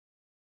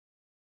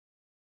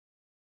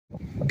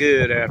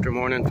Good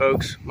afternoon,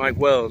 folks. Mike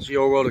Wells,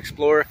 Your World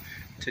Explorer.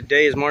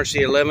 Today is March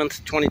the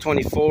 11th,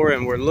 2024,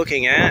 and we're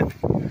looking at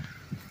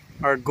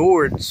our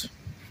gourds.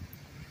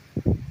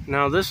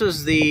 Now, this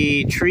is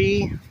the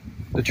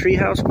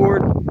treehouse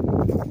gourd,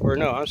 or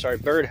no, I'm sorry,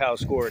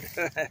 birdhouse gourd.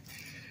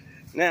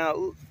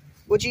 Now,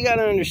 what you got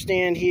to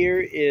understand here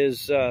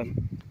is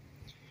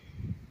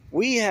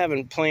we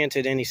haven't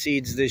planted any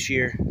seeds this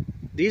year.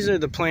 These are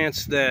the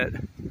plants that,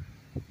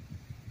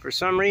 for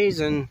some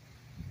reason,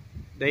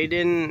 they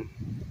didn't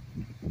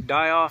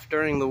die off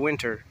during the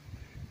winter.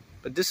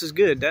 But this is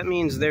good. That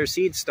means their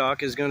seed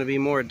stock is going to be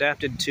more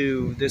adapted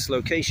to this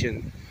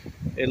location.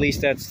 At least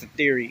that's the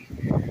theory.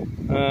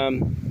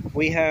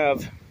 We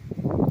have,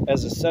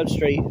 as a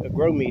substrate, a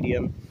grow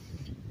medium.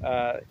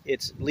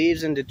 It's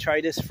leaves and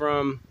detritus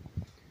from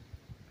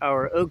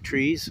our oak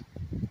trees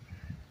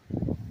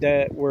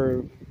that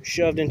were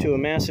shoved into a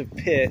massive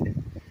pit,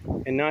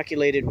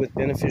 inoculated with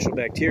beneficial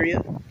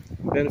bacteria,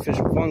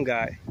 beneficial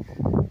fungi.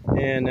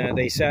 And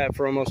they sat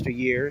for almost a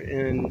year,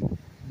 and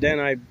then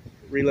I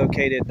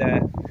relocated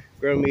that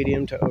grow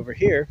medium to over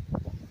here,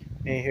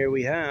 and here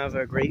we have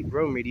a great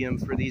grow medium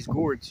for these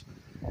gourds.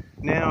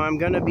 Now I'm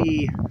going to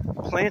be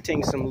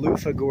planting some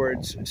loofah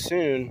gourds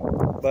soon,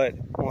 but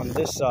on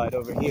this side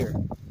over here.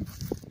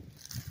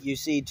 You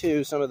see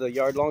too some of the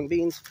yard-long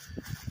beans.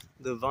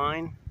 The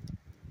vine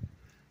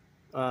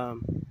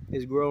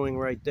is growing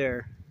right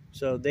there,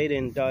 so they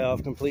didn't die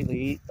off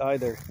completely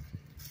either.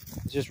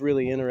 It's just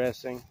really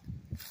interesting.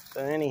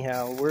 But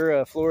anyhow,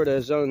 we're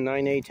Florida Zone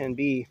 9A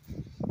 10B,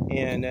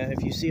 and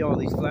if you see all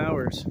these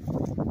flowers,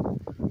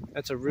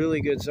 that's a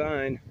really good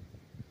sign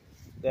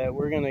that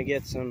we're going to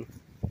get some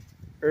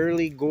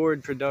early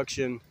gourd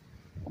production.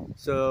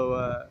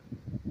 So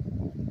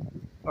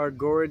our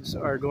gourds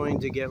are going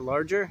to get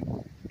larger,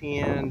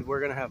 and we're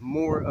going to have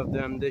more of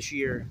them this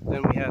year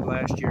than we had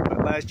last year.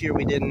 But last year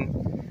we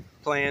didn't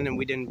plan, and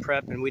we didn't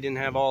prep, and we didn't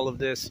have all of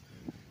this,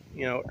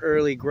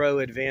 early grow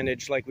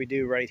advantage like we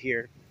do right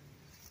here.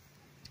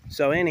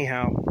 So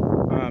anyhow,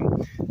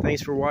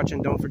 thanks for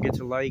watching. Don't forget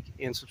to like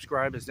and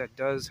subscribe, as that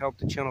does help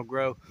the channel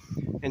grow.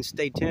 And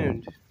stay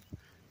tuned,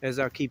 as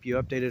I'll keep you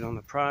updated on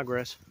the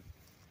progress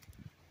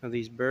of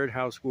these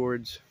birdhouse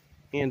gourds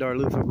and our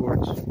loofah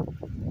gourds.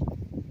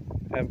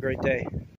 Have a great day.